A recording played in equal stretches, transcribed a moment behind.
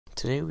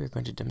Today we are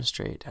going to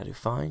demonstrate how to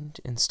find,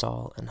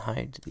 install, and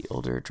hide the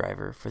older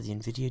driver for the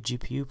Nvidia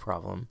GPU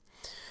problem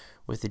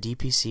with the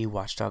DPC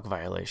WATCHDOG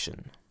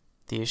violation.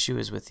 The issue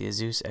is with the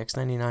Asus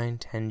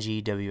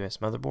X99E-10G WS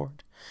motherboard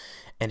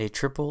and a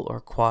triple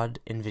or quad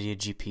Nvidia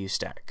GPU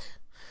stack.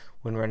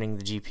 When running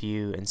the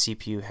GPU and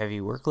CPU heavy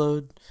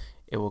workload,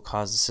 it will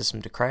cause the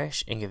system to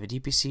crash and give a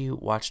DPC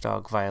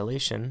WATCHDOG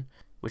violation,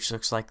 which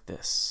looks like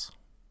this.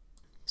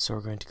 So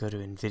we're going to go to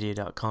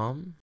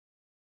nvidia.com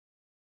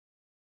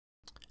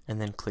and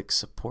then click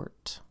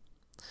support,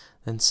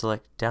 then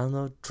select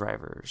download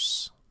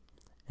drivers,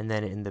 and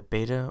then in the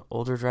beta,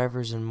 older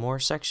drivers and more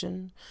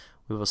section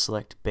we will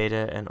select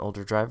beta and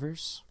older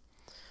drivers.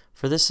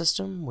 For this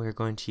system we're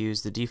going to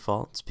use the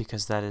defaults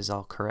because that is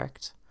all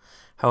correct.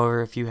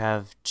 However, if you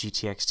have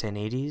GTX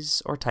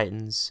 1080s or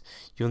Titans,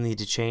 you'll need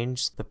to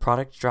change the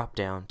product drop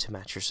down to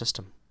match your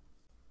system.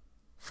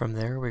 From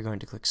there we're going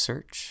to click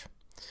search.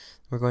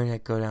 We're going to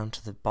go down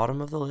to the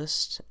bottom of the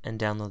list and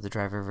download the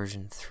driver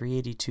version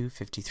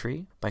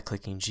 38253 by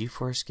clicking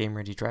GeForce Game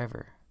Ready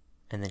Driver,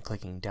 and then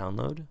clicking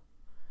download,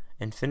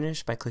 and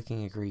finish by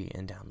clicking agree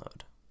and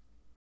download.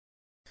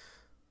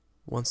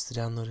 Once the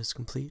download is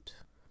complete,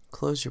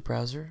 close your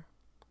browser,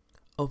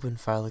 open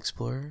File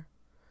Explorer,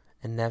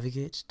 and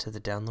navigate to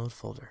the download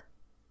folder.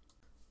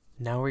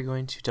 Now we're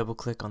going to double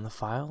click on the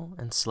file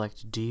and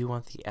select do you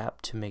want the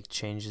app to make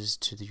changes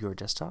to your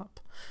desktop.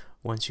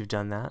 Once you've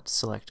done that,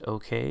 select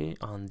OK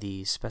on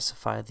the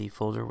specify the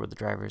folder where the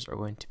drivers are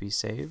going to be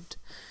saved.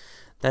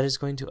 That is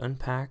going to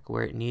unpack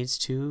where it needs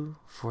to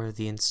for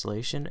the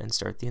installation and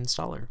start the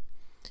installer.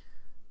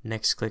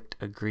 Next, click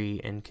agree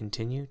and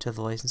continue to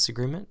the license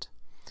agreement,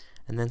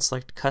 and then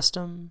select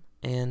custom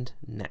and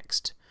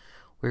next.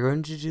 We're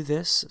going to do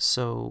this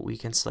so we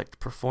can select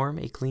perform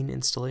a clean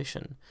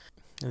installation.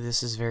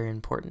 This is very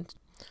important.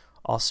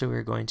 Also,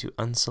 we're going to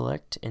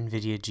unselect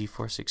Nvidia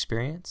GeForce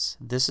Experience.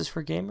 This is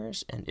for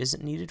gamers and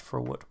isn't needed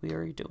for what we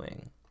are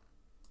doing.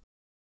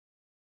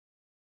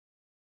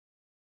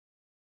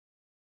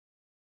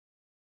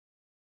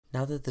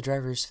 Now that the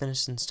driver is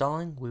finished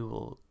installing, we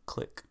will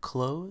click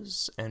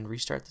close and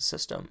restart the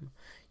system.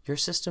 Your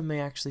system may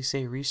actually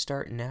say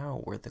restart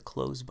now where the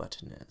close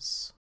button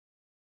is.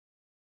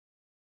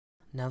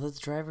 Now that the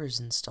driver is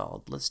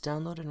installed, let's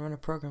download and run a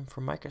program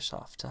from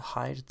Microsoft to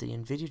hide the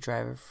Nvidia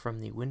driver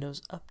from the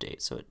Windows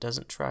update so it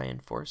doesn't try and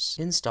force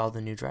install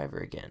the new driver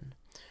again.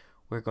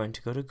 We're going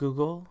to go to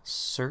Google,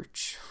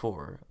 search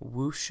for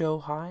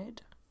WuShoHide.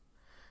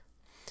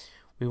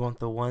 We want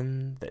the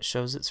one that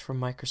shows it's from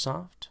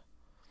Microsoft.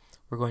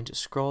 We're going to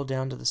scroll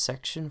down to the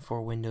section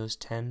for Windows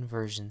 10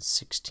 version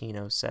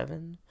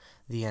 1607,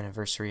 the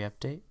anniversary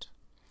update,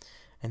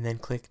 and then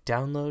click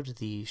download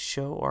the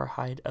show or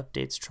hide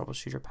updates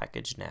troubleshooter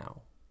package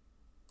now.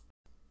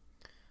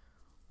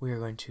 We are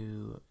going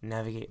to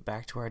navigate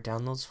back to our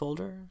downloads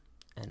folder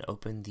and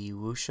open the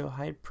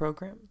WuShoHide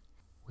program.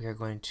 We are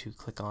going to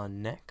click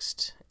on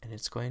next, and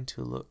it's going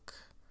to look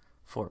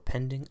for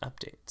pending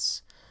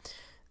updates.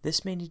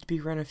 This may need to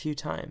be run a few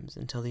times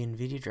until the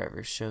Nvidia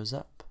driver shows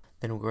up.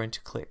 Then we're going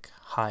to click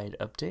hide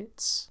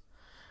updates.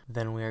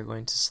 Then we are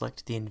going to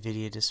select the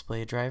Nvidia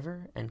display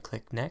driver and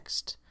click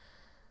next.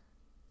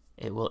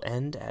 It will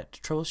end at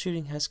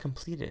troubleshooting has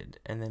completed,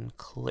 and then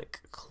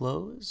click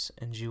close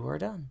and you are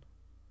done.